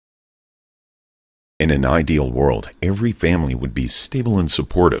In an ideal world, every family would be stable and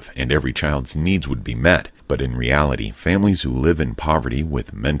supportive, and every child's needs would be met. But in reality, families who live in poverty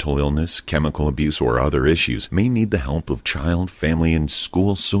with mental illness, chemical abuse, or other issues may need the help of child, family, and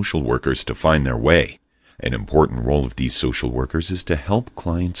school social workers to find their way. An important role of these social workers is to help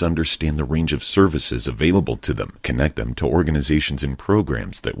clients understand the range of services available to them, connect them to organizations and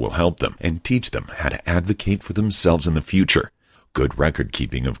programs that will help them, and teach them how to advocate for themselves in the future. Good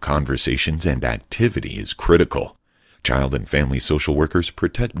record-keeping of conversations and activity is critical. Child and family social workers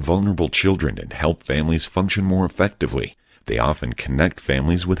protect vulnerable children and help families function more effectively. They often connect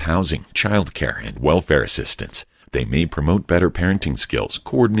families with housing, childcare, and welfare assistance. They may promote better parenting skills,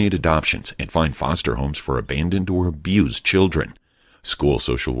 coordinate adoptions, and find foster homes for abandoned or abused children. School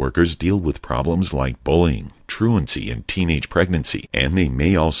social workers deal with problems like bullying, truancy, and teenage pregnancy, and they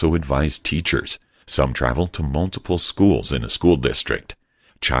may also advise teachers. Some travel to multiple schools in a school district.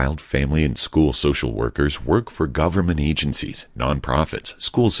 Child, family, and school social workers work for government agencies, nonprofits,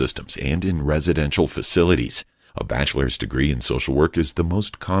 school systems, and in residential facilities. A bachelor's degree in social work is the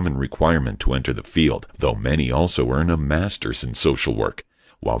most common requirement to enter the field, though many also earn a master's in social work.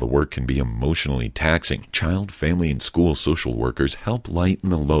 While the work can be emotionally taxing, child, family, and school social workers help lighten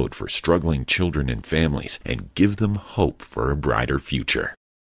the load for struggling children and families and give them hope for a brighter future.